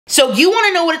So you want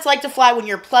to know what it's like to fly when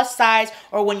you're plus size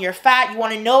or when you're fat. You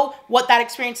want to know what that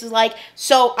experience is like.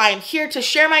 So I am here to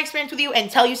share my experience with you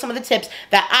and tell you some of the tips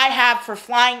that I have for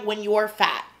flying when you're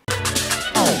fat.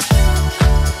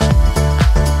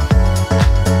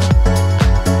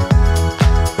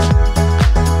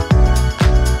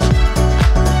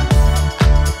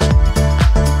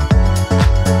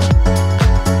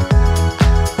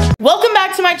 Welcome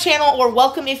back to my channel, or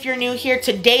welcome if you're new here.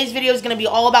 Today's video is going to be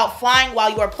all about flying while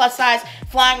you are plus size,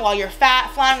 flying while you're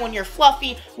fat, flying when you're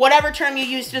fluffy, whatever term you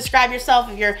use to describe yourself.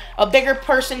 If you're a bigger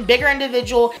person, bigger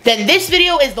individual, then this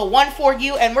video is the one for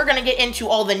you, and we're going to get into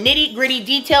all the nitty-gritty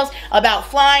details about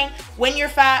flying when you're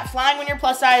fat, flying when you're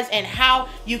plus size, and how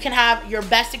you can have your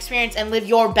best experience and live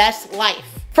your best life.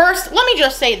 First, let me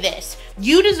just say this.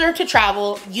 You deserve to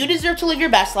travel. You deserve to live your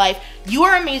best life. You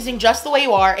are amazing just the way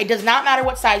you are. It does not matter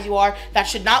what size you are. That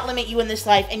should not limit you in this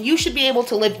life, and you should be able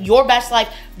to live your best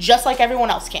life just like everyone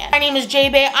else can. My name is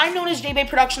J-Bay. I'm known as J-Bay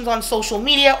Productions on social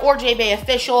media, or J-Bay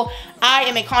Official. I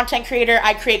am a content creator.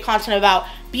 I create content about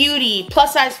beauty,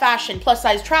 plus size fashion, plus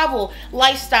size travel,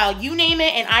 lifestyle, you name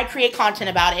it, and I create content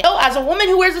about it. So as a woman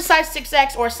who wears a size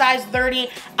 6X or size 30,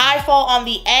 I fall on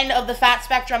the end of the fat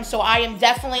spectrum, so I am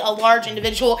definitely a large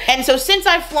individual. And so since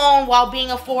I've flown while being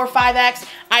a 4 or 5X,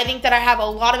 I think that I have a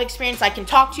lot of experience I can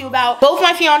talk to you about. Both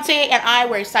my fiance and I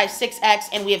wear a size 6X,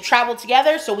 and we have traveled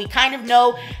together, so we kind of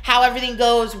know how everything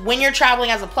goes when you're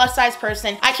traveling as a plus size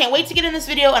person. I can't wait to get in this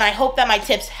video, and I hope that my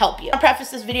tips help you. I'll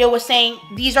preface this video with saying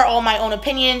these are all my own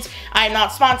opinions. I am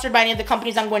not sponsored by any of the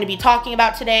companies I'm going to be talking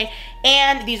about today,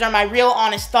 and these are my real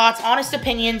honest thoughts, honest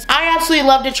opinions. I absolutely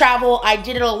love to travel. I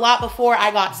did it a lot before I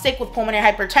got sick with pulmonary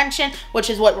hypertension, which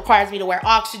is what requires me to wear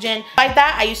oxygen. Like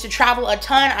that, I used to travel a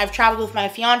ton. I've traveled with my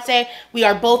fiance. We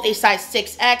are both a size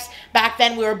 6X. Back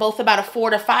then, we were both about a 4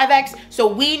 to 5X, so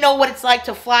we know what it's like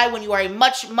to fly when you are a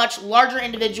much, much larger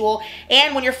individual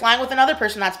and when you're flying with another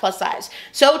person that's plus size.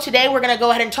 So today, we're gonna go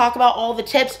ahead and talk about all the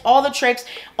tips, all the tricks,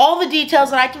 all the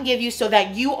details that I can give you so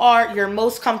that you are your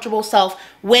most comfortable self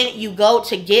when you go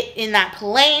to get in that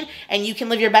plane and you can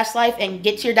live your best life and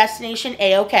get to your destination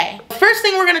a-okay. The first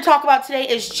thing we're going to talk about today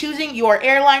is choosing your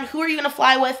airline. Who are you going to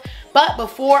fly with? But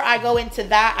before I go into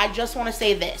that, I just want to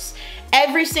say this.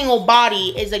 Every single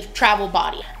body is a travel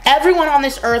body. Everyone on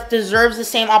this earth deserves the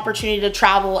same opportunity to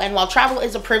travel, and while travel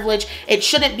is a privilege, it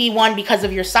shouldn't be one because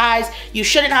of your size. You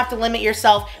shouldn't have to limit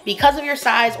yourself because of your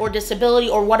size or disability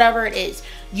or whatever it is.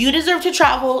 You deserve to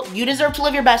travel. You deserve to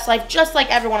live your best life just like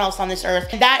everyone else on this earth.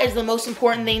 And that is the most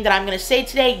important thing that I'm going to say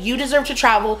today. You deserve to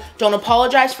travel. Don't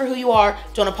apologize for who you are.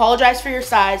 Don't apologize for your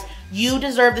size. You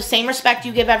deserve the same respect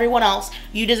you give everyone else.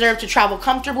 You deserve to travel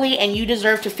comfortably, and you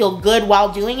deserve to feel good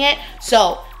while doing it.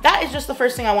 So that is just the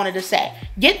first thing I wanted to say.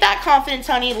 Get that confidence,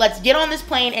 honey. Let's get on this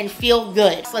plane and feel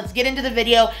good. So let's get into the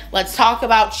video. Let's talk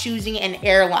about choosing an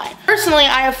airline. Personally,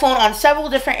 I have flown on several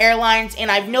different airlines, and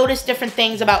I've noticed different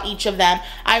things about each of them.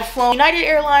 I've flown United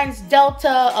Airlines,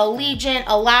 Delta, Allegiant,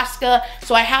 Alaska,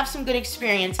 so I have some good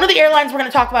experience. One of the airlines we're going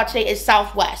to talk about today is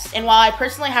Southwest, and while I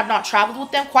personally have not traveled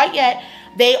with them quite yet,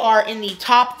 they are in the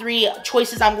top 3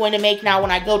 choices I'm going to make now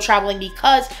when I go traveling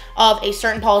because of a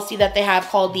certain policy that they have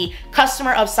called the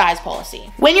customer of size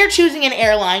policy. When you're choosing an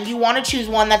airline, you want to choose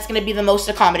one that's going to be the most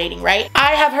accommodating, right? I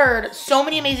have heard so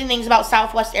many amazing things about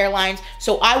Southwest Airlines,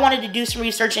 so I wanted to do some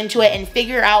research into it and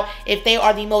figure out if they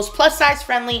are the most plus size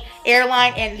friendly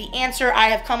airline, and the answer I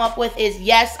have come up with is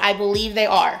yes, I believe they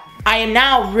are. I am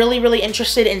now really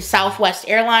interested in Southwest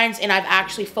Airlines, and I've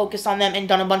actually focused on them and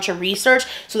done a bunch of research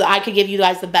so that I could give you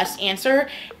guys the best answer.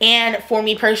 And for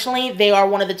me personally, they are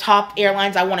one of the top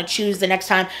airlines I want to choose the next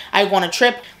time I go on a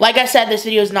trip. Like I said, this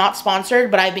video is not sponsored,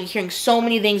 but I've been hearing so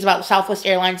many things about Southwest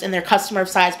Airlines and their customer of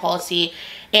size policy,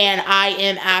 and I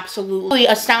am absolutely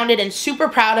astounded and super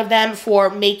proud of them for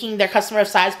making their customer of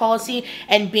size policy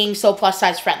and being so plus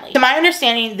size friendly. To my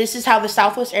understanding, this is how the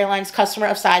Southwest Airlines customer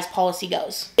of size policy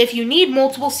goes. If you need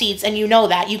multiple seats and you know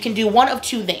that, you can do one of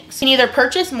 2 things. You can either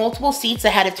purchase multiple seats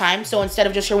ahead of time, so instead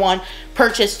of just your one,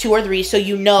 purchase 2 or 3 so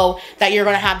you know that you're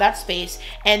going to have that space.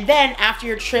 And then after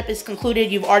your trip is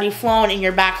concluded, you've already flown and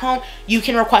you're back home, you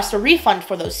can request a refund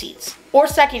for those seats. Or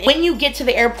second, when you get to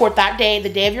the airport that day, the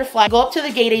day of your flight, go up to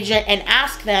the gate agent and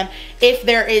ask them if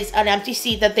there is an empty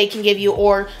seat that they can give you,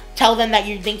 or tell them that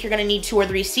you think you're going to need 2 or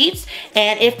 3 seats.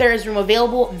 And if there is room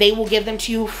available, they will give them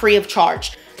to you free of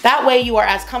charge. That way you are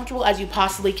as comfortable as you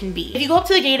possibly can be. If you go up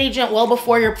to the gate agent well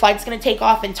before your flight's gonna take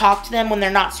off and talk to them when they're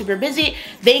not super busy,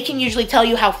 they can usually tell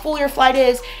you how full your flight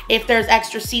is, if there's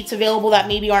extra seats available that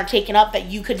maybe aren't taken up that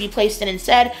you could be placed in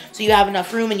instead, so you have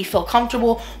enough room and you feel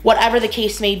comfortable, whatever the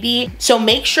case may be. So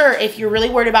make sure, if you're really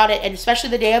worried about it, and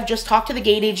especially the day of, just talk to the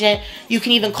gate agent. You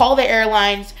can even call the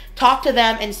airlines, talk to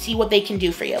them and see what they can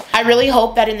do for you. I really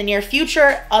hope that in the near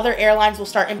future, other airlines will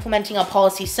start implementing a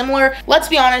policy similar. Let's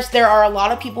be honest, there are a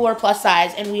lot of people who are plus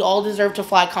size and we all deserve to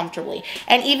fly comfortably.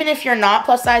 And even if you're not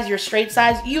plus size, you're straight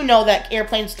size, you know that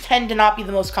airplanes tend to not be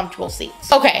the most comfortable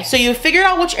seats. Okay, so you figured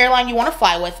out which airline you want to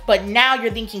fly with, but now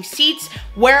you're thinking seats.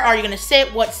 Where are you going to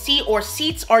sit? What seat or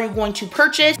seats are you going to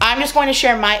purchase? I'm just going to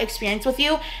share my experience with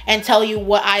you and tell you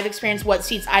what I've experienced, what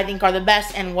seats I think are the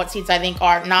best and what seats I think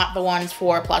are not the ones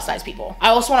for plus size people. I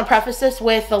also want to preface this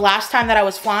with the last time that I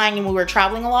was flying and we were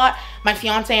traveling a lot, my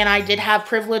fiance and I did have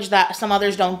privilege that some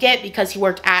others don't get because he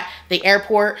worked at the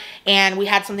airport, and we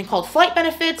had something called flight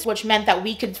benefits, which meant that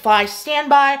we could fly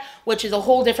standby, which is a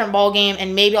whole different ball game,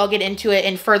 and maybe I'll get into it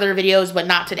in further videos, but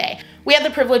not today. We had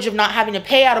the privilege of not having to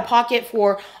pay out of pocket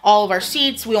for all of our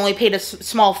seats. We only paid a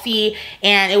small fee,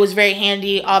 and it was very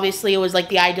handy. Obviously, it was like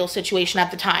the ideal situation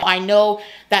at the time. I know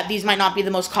that these might not be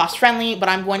the most cost friendly, but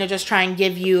I'm going to just try and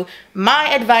give you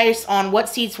my advice on what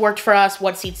seats worked for us,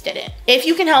 what seats didn't. If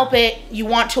you can help it, you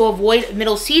want to avoid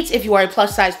middle seats if you are a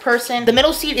plus size person. The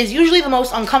middle seat is usually the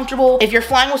most uncomfortable. If you're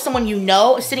flying with someone you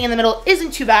know, sitting in the middle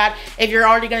isn't too bad. If you're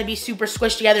already gonna be super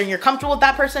squished together and you're comfortable with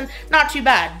that person, not too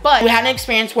bad. But we had an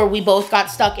experience where we both got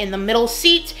stuck in the middle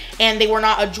seat and they were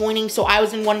not adjoining. So I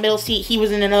was in one middle seat, he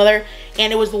was in another,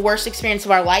 and it was the worst experience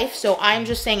of our life. So I'm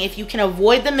just saying, if you can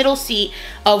avoid the middle seat,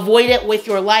 avoid it with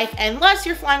your life, unless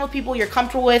you're flying with people you're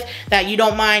comfortable with, that you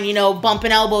don't mind, you know,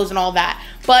 bumping elbows and all that.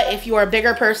 But if you're a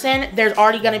bigger person, there's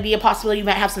already going to be a possibility you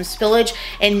might have some spillage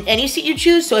in any seat you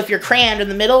choose. So if you're crammed in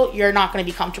the middle, you're not going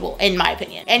to be comfortable, in my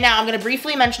opinion. And now I'm going to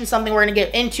briefly mention something we're going to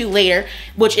get into later,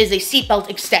 which is a seatbelt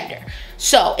extender.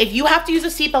 So if you have to use a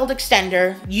seatbelt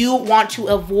extender, you want to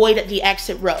avoid the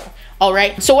exit row. All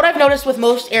right. So what I've noticed with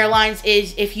most airlines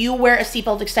is if you wear a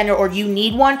seatbelt extender or you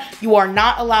need one, you are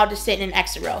not allowed to sit in an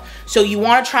exit row. So you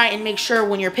want to try and make sure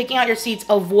when you're picking out your seats,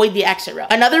 avoid the exit row.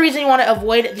 Another reason you want to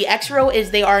avoid the exit row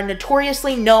is they are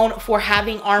notoriously known for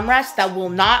having armrests that will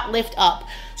not lift up.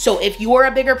 So if you are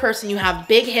a bigger person, you have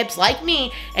big hips like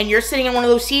me, and you're sitting in one of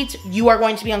those seats, you are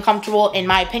going to be uncomfortable, in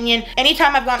my opinion.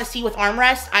 Anytime I've gone to seat with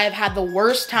armrests, I have had the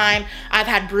worst time. I've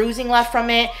had bruising left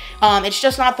from it. It's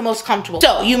just not the most comfortable.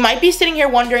 So you might be sitting here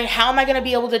wondering, how am I going to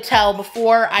be able to tell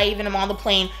before I even am on the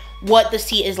plane what the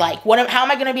seat is like? How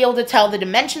am I going to be able to tell the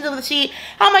dimensions of the seat?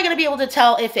 How am I going to be able to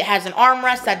tell if it has an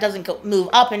armrest that doesn't move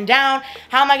up and down?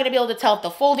 How am I going to be able to tell if the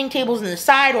folding table's in the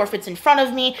side or if it's in front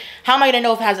of me? How am I going to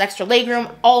know if it has extra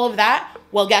legroom? All of that.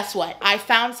 Well, guess what? I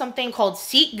found something called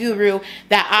Seat Guru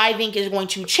that I think is going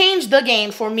to change the game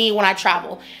for me when I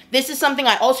travel. This is something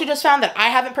I also just found that I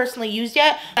haven't personally used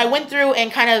yet. I went through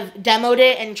and kind of demoed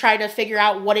it and tried to figure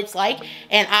out what it's like,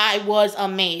 and I was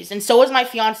amazed. And so was my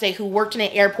fiance, who worked in an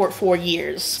airport for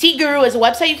years. Seat Guru is a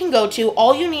website you can go to.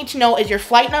 All you need to know is your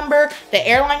flight number, the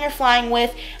airline you're flying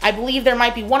with. I believe there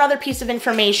might be one other piece of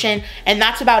information, and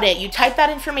that's about it. You type that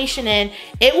information in,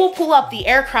 it will pull up the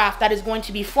aircraft that is going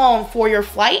to be flown for your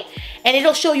flight, and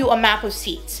it'll show you a map of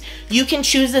seats. You can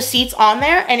choose the seats on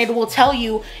there, and it will tell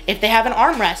you if they have an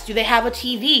armrest, do they have a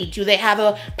TV, do they have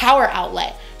a power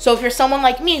outlet. So if you're someone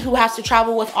like me who has to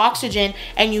travel with oxygen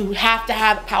and you have to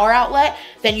have a power outlet,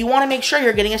 then you want to make sure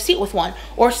you're getting a seat with one.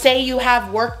 Or say you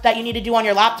have work that you need to do on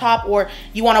your laptop, or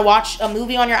you want to watch a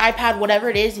movie on your iPad, whatever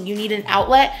it is, and you need an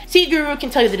outlet. Seat Guru can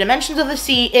tell you the dimensions of the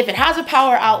seat, if it has a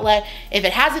power outlet, if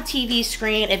it has a TV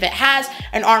screen, if it has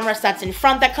an armrest that's in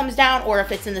front that comes down, or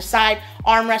if it's in the side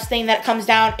armrest thing that comes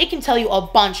down. It can tell you a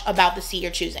bunch about the seat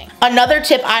you're choosing. Another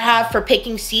tip I have for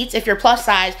picking seats if you're plus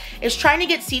size is trying to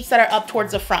get seats that are up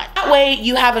towards the front. That way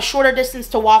you have a shorter distance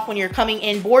to walk when you're coming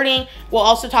in boarding. We'll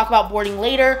also talk about boarding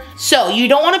later. So you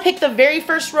don't want to pick the very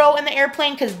first row in the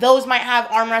airplane because those might have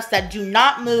armrests that do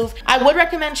not move. I would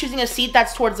recommend choosing a seat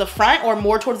that's towards the front or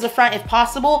more towards the front if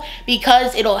possible,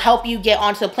 because it'll help you get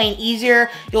onto the plane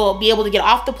easier. You'll be able to get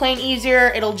off the plane easier.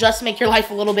 It'll just make your life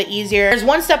a little bit easier. There's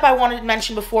one step I wanted to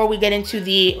mention before we get into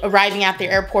the arriving at the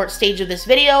airport stage of this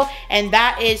video, and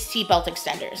that is seatbelt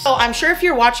extenders. So I'm sure if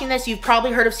you're watching this, you've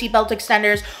probably heard of seatbelt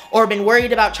extenders or been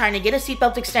worried about trying to get a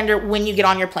seatbelt extender when you get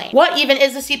on your plane. What even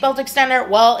is a seatbelt extender?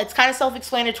 Well, it's kind of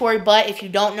self-explanatory, but if you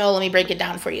don't know, let me break it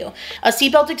down for you. A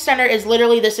seatbelt extender is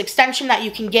literally this extension that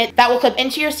you can get that will clip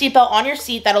into your seatbelt on your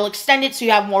seat, that'll extend it so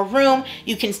you have more room.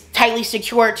 You can tightly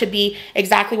secure it to be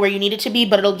exactly where you need it to be,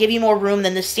 but it'll give you more room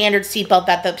than the standard seatbelt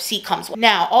that the seat comes with.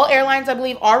 Now, all airlines, I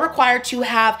believe, are required to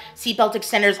have seatbelt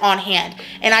extenders on hand,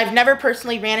 and I've never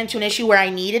personally ran into an issue where I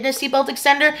needed a seatbelt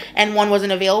extender and one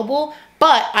wasn't available.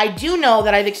 but I do know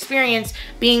that I've experienced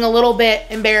being a little bit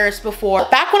embarrassed before.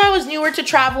 Back when I was newer to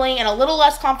traveling and a little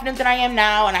less confident than I am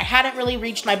now, and I hadn't really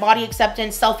reached my body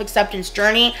acceptance, self-acceptance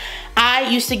journey, I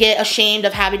used to get ashamed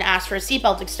of having to ask for a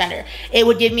seatbelt extender. It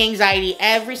would give me anxiety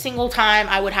every single time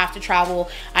I would have to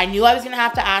travel. I knew I was gonna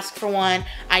have to ask for one.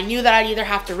 I knew that I'd either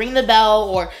have to ring the bell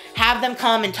or have them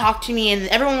come and talk to me, and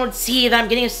everyone would see that I'm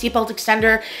getting a seatbelt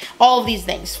extender, all of these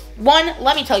things. One,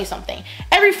 let me tell you something.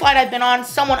 Every flight I've been on,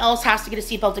 someone else has to get a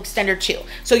seatbelt extender too.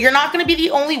 So you're not gonna be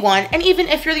the only one, and even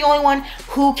if you're the only one,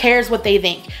 who cares what they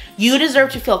think? You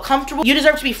deserve to feel comfortable. You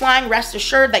deserve to be flying, rest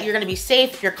assured that you're gonna be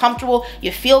safe, you're comfortable,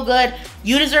 you feel good.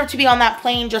 You deserve to be on that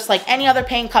plane just like any other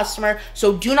paying customer,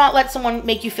 so do not let someone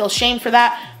make you feel shamed for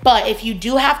that. But if you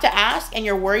do have to ask and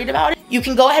you're worried about it, you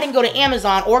can go ahead and go to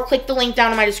Amazon or click the link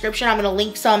down in my description. I'm gonna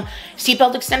link some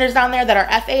seatbelt extenders down there that are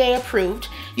FAA approved.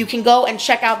 You can go and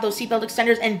check out those seatbelt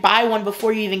extenders and buy one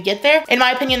before you even get there. In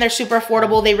my opinion, they're super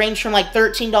affordable. They range from like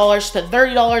 $13 to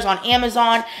 $30 on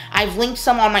Amazon. I've linked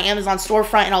some on my Amazon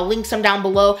storefront, and I'll link some down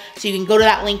below, so you can go to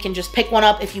that link and just pick one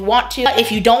up if you want to.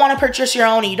 If you don't want to purchase your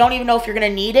own and you don't even know if you're gonna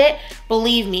need it,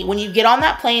 believe me, when you get on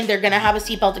that plane, they're gonna have a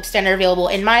seatbelt extender available,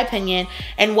 in my opinion.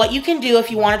 And what you can do if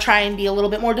you want to try and be a little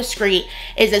bit more discreet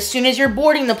is, as soon as you're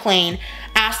boarding the plane,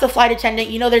 ask the flight attendant.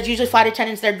 You know, there's usually flight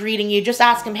attendants that are greeting you. Just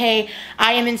ask them, hey,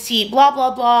 I am in seat blah,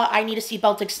 blah, blah. I need a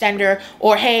seatbelt extender.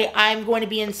 Or, hey, I'm going to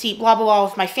be in seat blah, blah, blah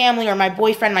with my family or my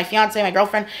boyfriend, my fiance, my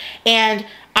girlfriend, and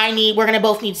we're gonna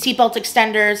both need seatbelt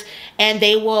extenders, and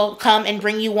they will come and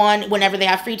bring you one whenever they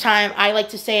have free time. I like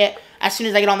to say it as soon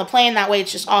as I get on the plane. That way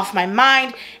it's just off my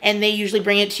mind, and they usually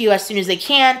bring it to you as soon as they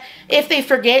can. If they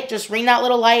forget, just ring that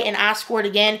little light and ask for it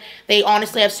again. They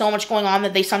honestly have so much going on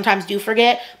that they sometimes do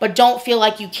forget, but don't feel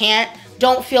like you can't.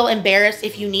 Don't feel embarrassed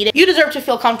if you need it. You deserve to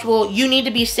feel comfortable. You need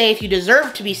to be safe. You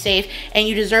deserve to be safe, and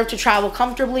you deserve to travel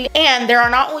comfortably. And there are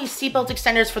not only seatbelt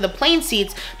extenders for the plane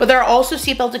seats, but there are also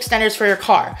seatbelt extenders for your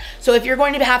car. So if you're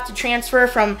going to have to transfer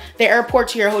from the airport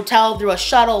to your hotel through a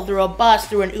shuttle, through a bus,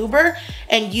 through an Uber,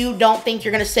 and you don't think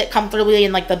you're gonna sit comfortably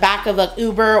in like the back of an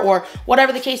Uber or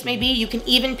whatever the case may be, you can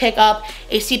even pick up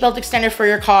a seatbelt extender for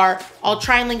your car. I'll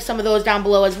try and link some of those down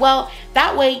below as well.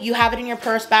 That way you have it in your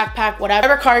purse, backpack,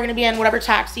 whatever car you're gonna be in, whatever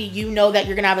taxi, you know that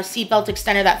you're gonna have a seatbelt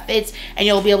extender that fits, and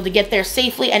you'll be able to get there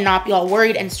safely and not be all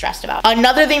worried and stressed about.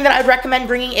 Another thing that I'd recommend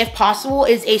bringing, if possible,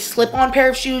 is a slip-on pair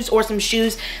of shoes, or some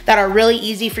shoes that are really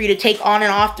easy for you to take on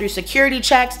and off through security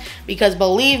checks, because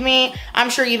believe me, I'm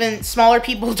sure even smaller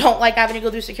people don't like having to go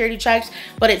through security checks,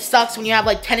 but it sucks when you have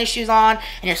like tennis shoes on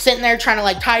and you're sitting there trying to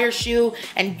like tie your shoe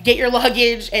and get your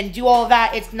luggage and do all of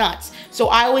that. It's nuts. So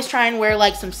I always try and wear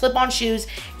like some slip-on shoes.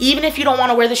 Even if you don't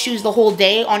want to wear the shoes the whole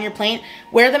day on your plane,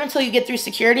 wear them until you get through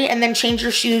security, and then change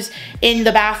your shoes in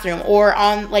the bathroom or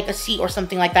on like a seat or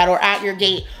something like that, or at your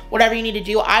gate, whatever you need to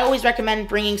do. I always recommend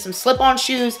bringing some slip-on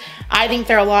shoes. I think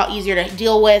they're a lot easier to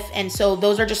deal with, and so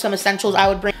those are just some essentials I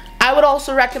would bring. I would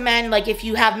also recommend, like, if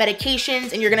you have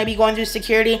medications and you're gonna be going through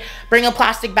security, bring a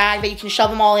plastic bag that you can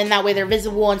shove them all in. That way they're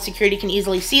visible and security can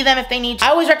easily see them if they need to. I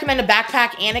always recommend a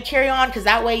backpack and a carry-on, because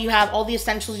that way you have all the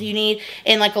essentials you need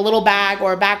in like a little bag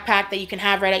or a backpack that you can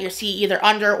have right at your seat, either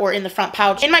under or in the front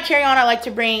pouch. In my carry-on, I like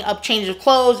to bring a change of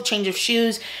clothes, a change of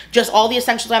shoes, just all the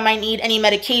essentials I might need, any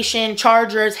medication,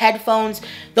 chargers, headphones.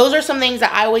 Those are some things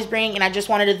that I always bring, and I just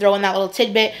wanted to throw in that little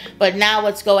tidbit. But now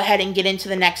let's go ahead and get into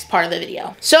the next part of the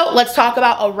video. So let's talk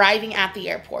about arriving at the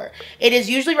airport. It is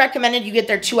usually recommended you get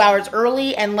there 2 hours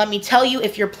early, and let me tell you,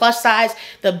 if you're plus size,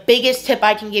 the biggest tip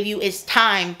I can give you is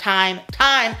time.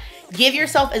 Give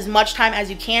yourself as much time as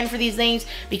you can for these things,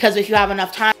 because if you have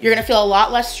enough time, you're gonna feel a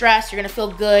lot less stressed, you're gonna feel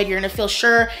good, you're gonna feel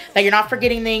sure that you're not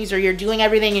forgetting things, or you're doing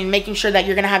everything and making sure that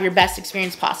you're gonna have your best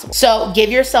experience possible. So give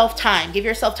yourself time. Give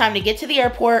yourself time to get to the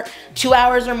airport, 2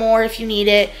 hours or more if you need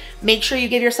it. Make sure you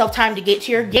give yourself time to get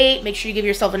to your gate. Make sure you give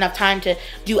yourself enough time to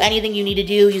do anything you need to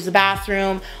do, use the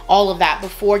bathroom, all of that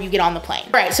before you get on the plane.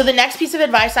 All right, so the next piece of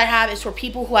advice I have is for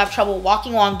people who have trouble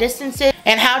walking long distances,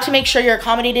 and how to make sure you're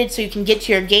accommodated so you can get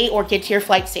to your gate or get to your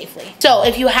flight safely. So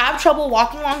if you have trouble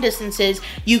walking long distances,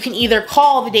 you can either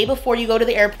call the day before you go to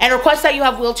the airport and request that you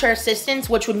have wheelchair assistance,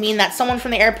 which would mean that someone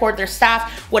from the airport, their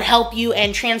staff, would help you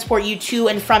and transport you to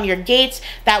and from your gates.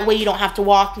 That way you don't have to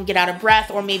walk and get out of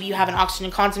breath, or maybe you have an oxygen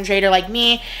concentrator like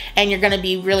me and you're gonna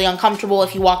be really uncomfortable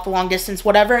if you walk the long distance.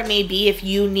 Whatever it may be, if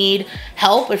you need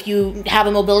help, if you have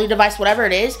a mobility device, whatever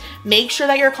it is, make sure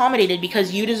that you're accommodated,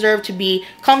 because you deserve to be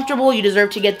comfortable. You deserve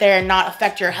to get there and not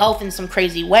affect your health in some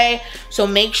crazy way. So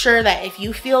make sure that if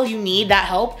you feel you need that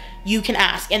help, you can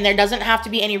ask, and there doesn't have to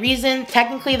be any reason.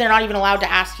 Technically, they're not even allowed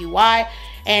to ask you why.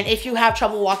 And if you have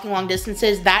trouble walking long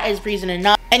distances, that is reason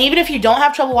enough And even if you don't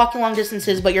have trouble walking long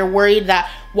distances, but you're worried that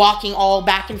walking all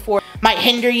back and forth might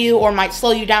hinder you or might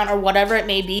slow you down or whatever it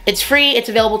may be, it's free, it's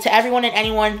available to everyone and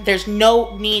anyone. There's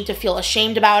no need to feel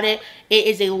ashamed about it. It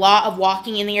is a lot of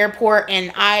walking in the airport,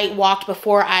 and I walked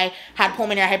before I had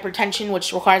pulmonary hypertension,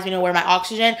 which requires me to wear my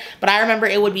oxygen, but I remember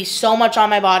it would be so much on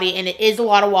my body, and it is a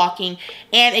lot of walking,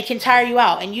 and it can tire you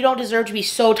out, and you don't deserve to be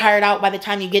so tired out by the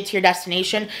time you get to your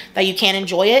destination that you can't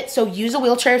enjoy it. So use a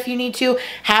wheelchair if you need to,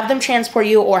 have them transport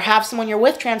you, or have someone you're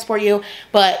with transport you,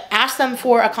 but ask them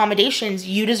for accommodations.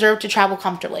 You deserve to travel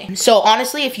comfortably. So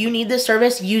honestly, if you need this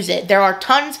service, use it. There are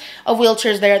tons of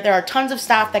wheelchairs there are tons of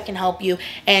staff that can help you,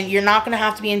 and you're not going to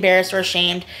have to be embarrassed or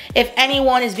ashamed. If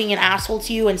anyone is being an asshole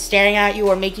to you and staring at you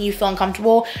or making you feel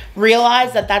uncomfortable,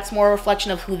 realize that that's more a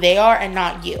reflection of who they are and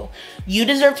not you. You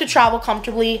deserve to travel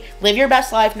comfortably, live your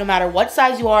best life, no matter what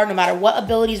size you are, no matter what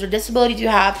abilities or disabilities you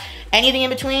have, anything in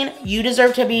between. You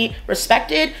deserve to be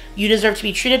respected, you deserve to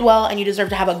be treated well, and you deserve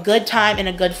to have a good time and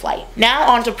a good flight. Now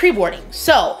on to pre-boarding.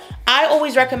 So I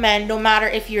always recommend, no matter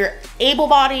if you're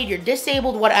able-bodied, you're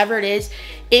disabled, whatever it is,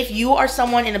 if you are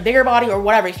someone in a bigger body or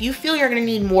whatever, if you feel you're gonna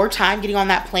need more time getting on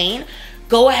that plane,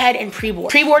 go ahead and pre-board.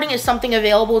 Pre-boarding is something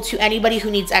available to anybody who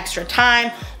needs extra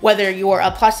time, whether you're a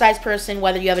plus size person,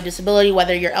 whether you have a disability,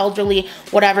 whether you're elderly,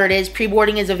 whatever it is.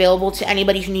 Pre-boarding is available to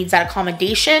anybody who needs that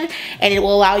accommodation, and it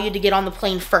will allow you to get on the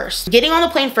plane first. Getting on the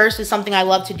plane first is something I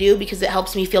love to do because it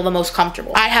helps me feel the most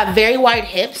comfortable. I have very wide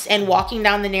hips, and walking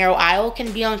down the narrow aisle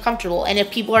can be uncomfortable, and if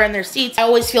people are in their seats, I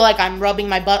always feel like I'm rubbing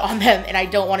my butt on them, and I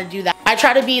don't want to do that. I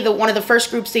try to be one of the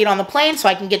first groups to get on the plane so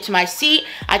I can get to my seat,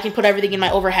 I can put everything in my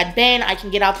overhead bin, I can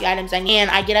get out the items I need,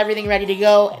 and I get everything ready to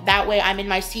go. That way I'm in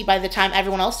my seat by the time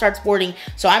everyone else starts boarding,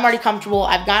 so I'm already comfortable.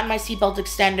 I've gotten my seatbelt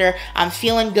extender, I'm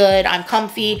feeling good, I'm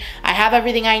comfy, I have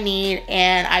everything I need,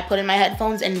 and I put in my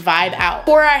headphones and vibe out.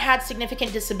 Before I had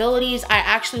significant disabilities, I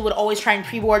actually would always try and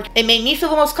pre-board. It made me feel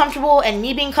the most comfortable, and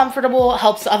me being comfortable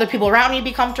helps other people around me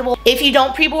be comfortable. If you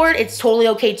don't pre-board, it's totally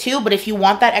okay too, but if you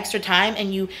want that extra time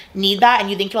and you need that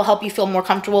and you think it'll help you feel more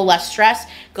comfortable, less stress,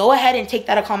 go ahead and take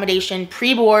that accommodation,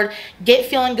 pre-board, get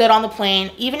feeling good on the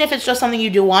plane, even if it's just something you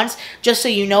do once, just so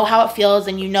you know how it feels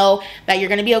and you know that you're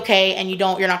gonna be okay and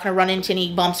you're not gonna run into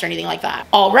any bumps or anything like that.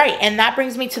 All right, and that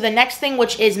brings me to the next thing,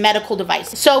 which is medical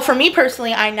devices. So for me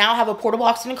personally, I now have a portable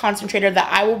oxygen concentrator that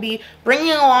I will be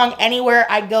bringing along anywhere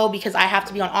I go because I have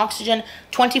to be on oxygen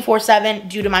 24/7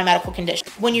 due to my medical condition.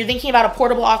 When you're thinking about a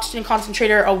portable oxygen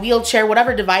concentrator, a wheelchair,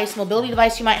 whatever device, mobility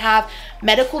device you might have,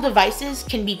 medical devices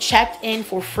can be checked in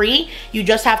for free. You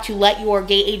just have to let your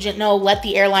gate agent know, let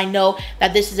the airline know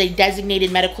that this is a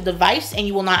designated medical device, and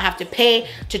you will not have to pay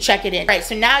to check it in. Right,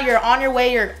 so now you're on your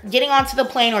way, you're getting onto the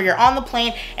plane, or you're on the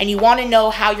plane, and you want to know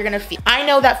how you're gonna feel. I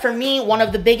know that for me, one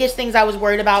of the biggest things I was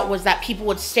worried about was that people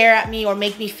would stare at me or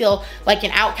make me feel like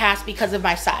an outcast because of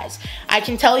my size. I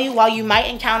can tell you, while you might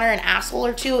encounter an asshole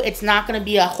or two, it's not gonna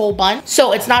be a whole bunch,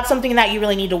 so it's not something that you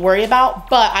really need to worry about.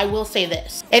 But I will say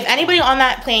this: if anybody on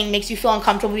that plane makes you feel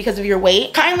uncomfortable because of your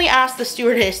weight, kindly ask the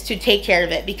stewardess to take care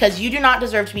of it, because you do not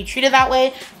deserve to be treated that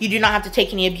way. You do not have to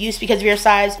take any abuse because of your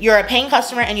size. You're a paying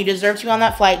customer and you deserve to be on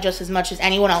that flight just as much as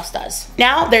anyone else does.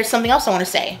 Now, there's something else I want to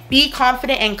say. Be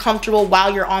confident and comfortable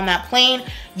while you're on that plane.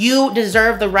 You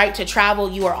deserve the right to travel.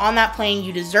 You are on that plane.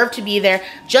 You deserve to be there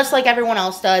just like everyone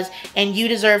else does, and you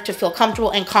deserve to feel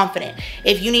comfortable and confident.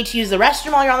 If you need to use the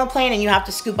restroom while you're on the plane and you have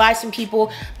to scoot by some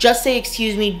people, just say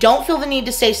excuse me. Don't feel the need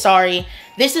to say sorry.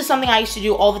 This is something I used to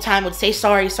do all the time, would say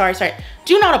sorry, sorry, sorry.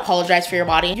 Do not apologize for your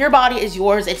body. Your body is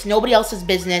yours. It's nobody else's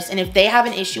business. And if they have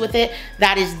an issue with it,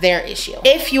 that is their issue.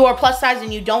 If you are plus size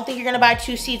and you don't think you're gonna buy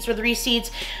 2 seats or 3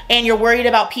 seats, and you're worried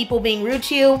about people being rude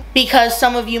to you because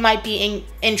some of you might be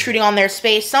intruding on their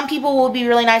space, some people will be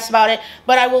really nice about it,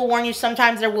 but I will warn you,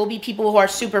 sometimes there will be people who are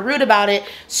super rude about it.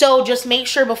 So just make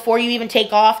sure before you even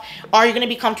take off, are you gonna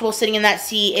be comfortable sitting in that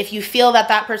seat? If you feel that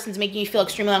that person's making you feel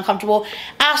extremely uncomfortable,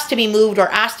 ask to be moved,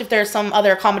 or ask if there's some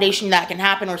other accommodation that can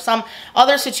happen, or some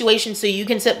other situation so you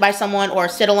can sit by someone, or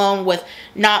sit alone with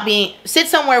sit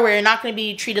somewhere where you're not going to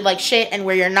be treated like shit, and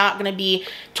where you're not going to be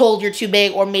told you're too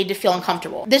big or made to feel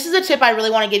uncomfortable. This is a tip I really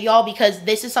want to give y'all, because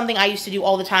this is something I used to do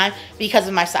all the time because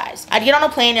of my size. I'd get on a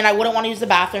plane and I wouldn't want to use the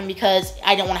bathroom because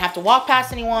I didn't want to have to walk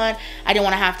past anyone. I didn't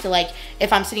want to have to, like,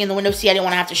 if I'm sitting in the window seat, I didn't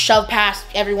want to have to shove past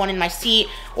everyone in my seat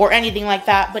or anything like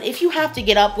that. But if you have to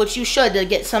get up, which you should, to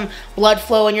get some blood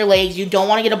flow in your legs, you don't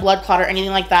want to get a blood clot or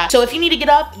anything like that. So if you need to get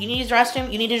up, you need to use the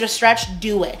restroom, you need to just stretch,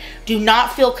 do it. Do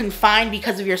not feel confined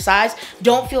because of your size.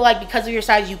 Don't feel like because of your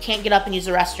size you can't get up and use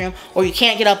the restroom, or you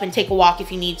can't get up and take a walk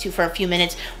if you need to for a few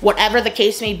minutes. Whatever the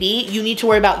case may be, you need to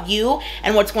worry about you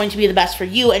and what's going to be the best for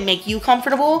you and make you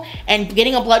comfortable. And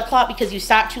getting a blood clot because you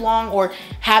sat too long, or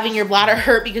having your bladder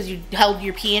hurt because you held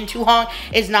your pee in too long,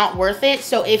 is not worth it.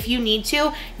 So if you need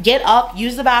to, get up,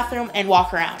 use the bathroom, and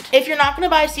walk around. If you're not going to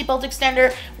buy a seatbelt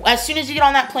extender, as soon as you get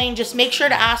on that plane, just make sure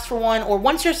to ask for one, or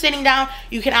once you're sitting down,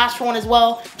 you can ask for one as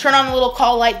well. Turn on the little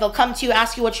call light, they'll come to you,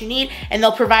 ask you what you need, and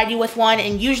they'll provide you with one,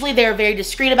 and usually they're very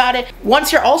discreet about it.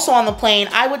 Once you're also on the plane,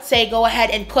 I would say go ahead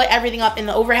and put everything up in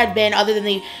the overhead bin, other than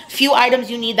the few items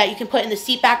you need that you can put in the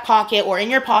seat back pocket or in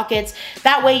your pockets.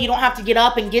 That way you don't have to get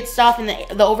up and get stuff in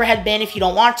the overhead bin if you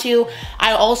don't want to.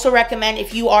 I also recommend,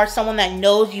 if you are someone that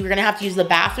knows you're gonna have to use the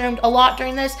bathroom a lot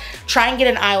during this, try and get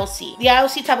an aisle seat. The aisle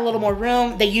seats have a little more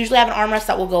room. They usually have an armrest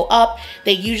that will go up.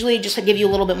 They usually just give you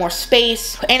a little bit more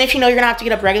space. And if you know you're gonna have to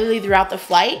get up regularly throughout the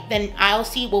flight, then aisle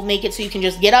seat will make it so you can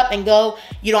just get up and go.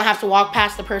 You don't have to walk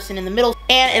past the person in the middle,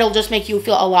 and it'll just make you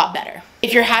feel a lot better.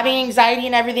 If you're having anxiety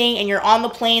and everything and you're on the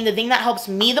plane, the thing that helps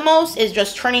me the most is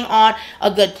just turning on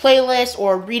a good playlist,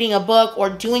 or reading a book, or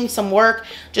doing some work,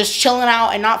 just chilling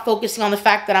out and not focusing on the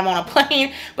fact that I'm on a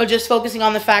plane, but just focusing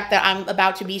on the fact that I'm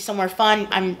about to be somewhere fun.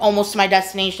 I'm almost to my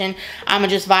destination. I'm gonna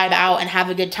just vibe out and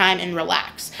have a good time and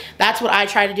relax. That's what I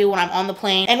try to do when I'm on the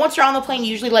plane. And once you're on the plane,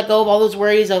 you usually let go of all those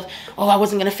worries of, oh, I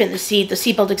wasn't gonna fit in the seat. The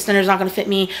seatbelt extender is not gonna fit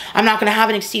me. I'm not gonna have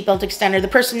an seatbelt extender. The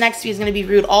person next to me is gonna be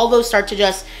rude. All those start to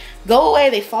just go away,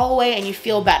 they fall away, and you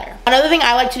feel better. Another thing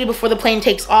I like to do before the plane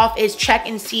takes off is check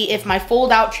and see if my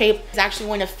fold-out tray is actually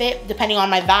going to fit, depending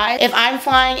on my thighs. If I'm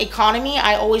flying economy,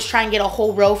 I always try and get a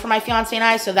whole row for my fiance and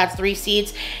I, so that's 3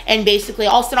 seats. And basically,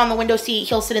 I'll sit on the window seat,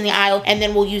 he'll sit in the aisle, and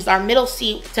then we'll use our middle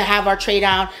seat to have our tray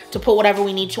down to put whatever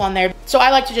we need to on there. So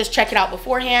I like to just check it out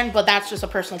beforehand, but that's just a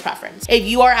personal preference. If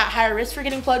you are at higher risk for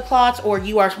getting blood clots, or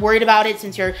you are worried about it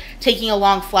since you're taking a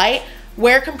long flight,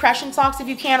 wear compression socks if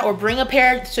you can, or bring a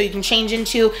pair so you can change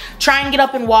into. Try and get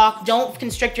up and walk. Don't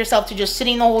constrict yourself to just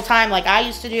sitting the whole time like I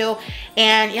used to do.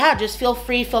 And yeah, just feel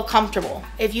free, feel comfortable.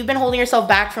 If you've been holding yourself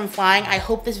back from flying, I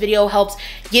hope this video helps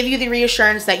give you the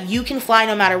reassurance that you can fly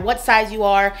no matter what size you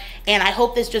are. And I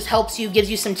hope this just helps you, gives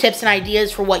you some tips and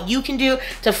ideas for what you can do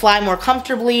to fly more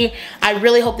comfortably. I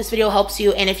really hope this video helps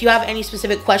you. And if you have any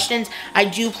specific questions, I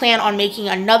do plan on making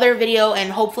another video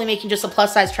and hopefully making just a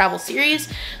plus size travel series.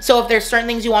 So if there's certain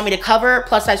things you want me to cover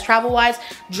plus size travel wise,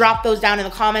 drop those down in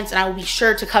the comments and I will be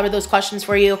sure to cover those questions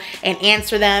for you and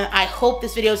answer them. I hope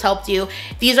this video has helped you.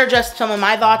 These are just some of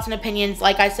my thoughts and opinions.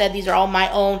 Like I said, these are all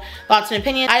my own thoughts and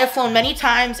opinions. I have flown many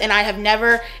times and I have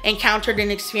never encountered an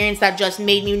experience that just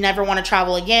made me never want to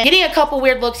travel again. Getting a couple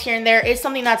weird looks here and there is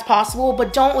something that's possible,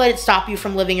 but don't let it stop you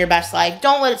from living your best life.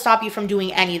 Don't let it stop you from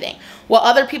doing anything. What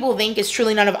other people think is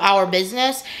truly none of our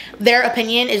business. Their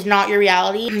opinion is not your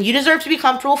reality. You deserve to be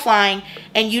comfortable flying,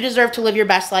 and you deserve to live your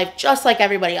best life just like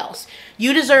everybody else.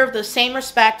 You deserve the same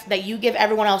respect that you give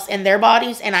everyone else in their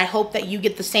bodies, and I hope that you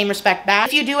get the same respect back.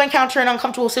 If you do encounter an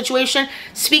uncomfortable situation,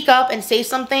 speak up and say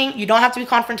something. You don't have to be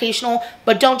confrontational,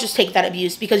 but don't just take that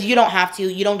abuse, because you don't have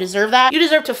to. You don't deserve that. You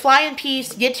deserve to fly in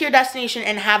peace, get to your destination,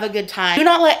 and have a good time. Do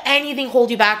not let anything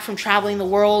hold you back from traveling the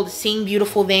world, seeing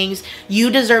beautiful things. You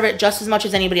deserve it just as much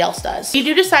as anybody else does. If you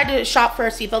do decide to shop for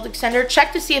a seatbelt extender,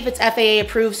 check to see if it's FAA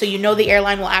approved so you know the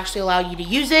airline will actually allow you to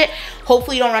use it.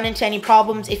 Hopefully you don't run into any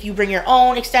problems if you bring your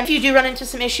own extender. If you do run into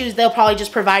some issues, they'll probably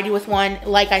just provide you with one,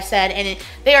 like I said, and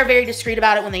they are very discreet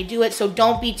about it when they do it, so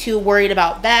don't be too worried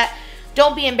about that.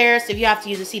 Don't be embarrassed if you have to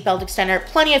use a seatbelt extender.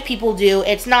 Plenty of people do.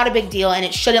 It's not a big deal, and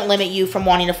it shouldn't limit you from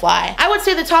wanting to fly. I would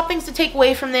say the top things to take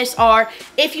away from this are,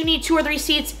 if you need 2 or 3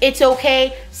 seats, it's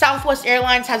okay. Southwest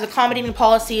Airlines has accommodating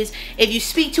policies. If you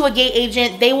speak to a gate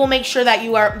agent, they will make sure that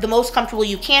you are the most comfortable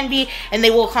you can be, and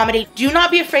they will accommodate. Do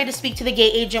not be afraid to speak to the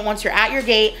gate agent once you're at your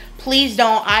gate. Please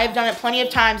don't. I've done it plenty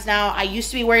of times now. I used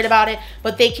to be worried about it,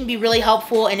 but they can be really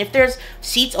helpful. And if there's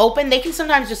seats open, they can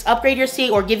sometimes just upgrade your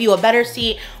seat or give you a better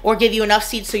seat or give you enough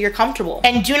seats so you're comfortable.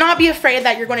 And do not be afraid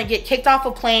that you're going to get kicked off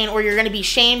a plane or you're going to be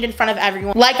shamed in front of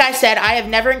everyone. Like I said, I have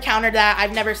never encountered that.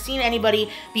 I've never seen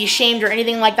anybody be shamed or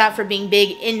anything like that for being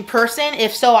big in person.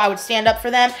 If so, I would stand up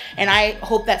for them, and I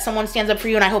hope that someone stands up for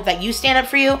you, and I hope that you stand up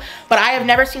for you. But I have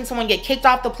never seen someone get kicked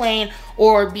off the plane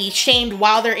or be shamed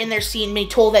while they're in their seat and be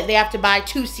told that they have to buy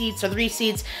 2 seats or 3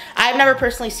 seats. I've never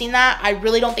personally seen that. I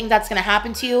really don't think that's gonna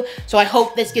happen to you. So I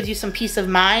hope this gives you some peace of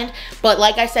mind. But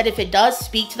like I said, if it does,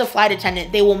 speak to the flight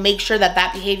attendant. They will make sure that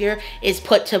that behavior is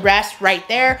put to rest right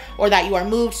there, or that you are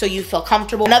moved so you feel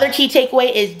comfortable. Another key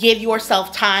takeaway is give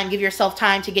yourself time. Give yourself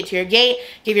time to get to your gate.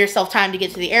 Give yourself time to get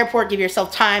to the airport. Give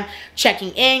yourself time checking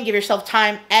in. Give yourself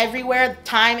time everywhere.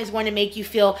 Time is going to make you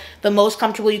feel the most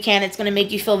comfortable you can. It's going to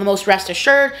make you feel the most rest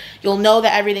assured. You'll know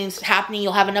that everything's happening.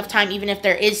 You'll have enough time. Even if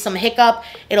there is some hiccup,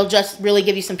 it'll just really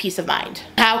give you some peace of mind.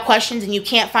 Have questions and you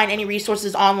can't find any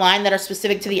resources online that are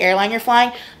specific to the airline you're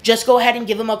flying, just go ahead and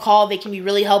give them a call. They can be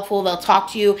really helpful. They'll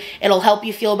talk to you. It'll help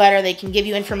you feel better. They can give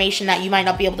you information that you might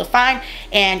not be able to find,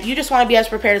 and you just want to be as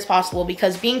prepared as possible,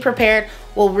 because being prepared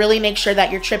will really make sure that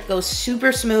your trip goes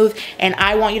super smooth, and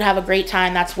I want you to have a great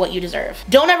time. That's what you deserve.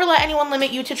 Don't ever let anyone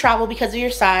limit you to travel because of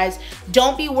your size.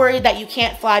 Don't be worried that you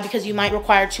can't fly because you might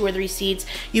require 2 or 3 seats.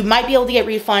 You might be able to get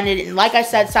refunded, and like I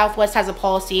said, Southwest has a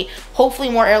policy. Hopefully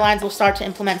more airlines will start to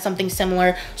implement something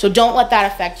similar, so don't let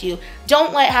that affect you.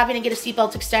 Don't let having to get a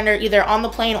seatbelt extender either on the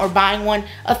plane or buying one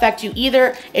affect you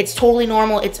either. It's totally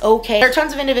normal. It's okay. There are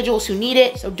tons of individuals who need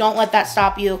it, so don't let that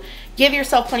stop you. Give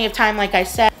yourself plenty of time, like I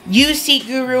said. Use Seat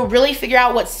Guru. Really figure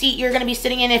out what seat you're going to be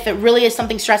sitting in if it really is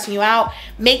something stressing you out.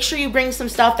 Make sure you bring some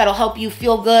stuff that'll help you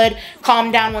feel good,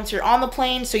 calm down once you're on the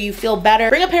plane so you feel better.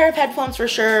 Bring a pair of headphones for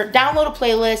sure. Download a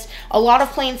playlist. A lot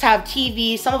of planes have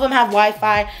TV. Some of them have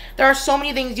Wi-Fi. There are so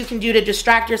many things you can do to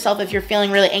distract yourself if you're feeling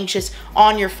really anxious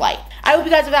on your flight. I hope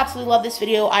you guys have absolutely loved this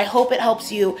video. I hope it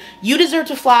helps you. You deserve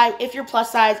to fly. If you're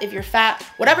plus size, if you're fat,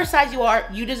 whatever size you are,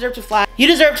 you deserve to fly. You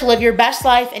deserve to live your best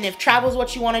life, and if travel is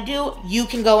what you want to do, you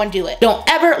can go and do it. Don't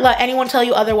ever let anyone tell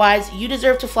you otherwise. You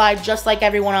deserve to fly just like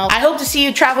everyone else. I hope to see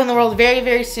you traveling the world very,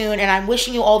 very soon, and I'm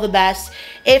wishing you all the best.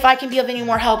 If I can be of any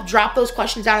more help, drop those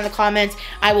questions down in the comments.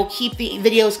 I will keep the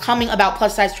videos coming about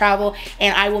plus size travel,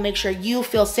 and I will make sure you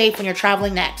feel safe when you're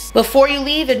traveling next. Before you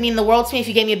leave, it'd mean the world to me if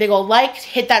you gave me a big old like,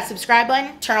 hit that subscribe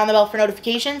button, turn on the bell for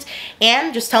notifications,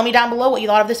 and just tell me down below what you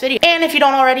thought of this video. And if you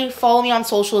don't already, follow me on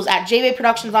socials at JBay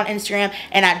Productions on Instagram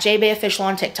and at JBay Official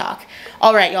on TikTok.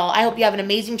 All right, y'all. I hope you have an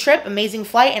amazing trip, amazing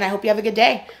flight, and I hope you have a good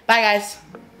day. Bye, guys.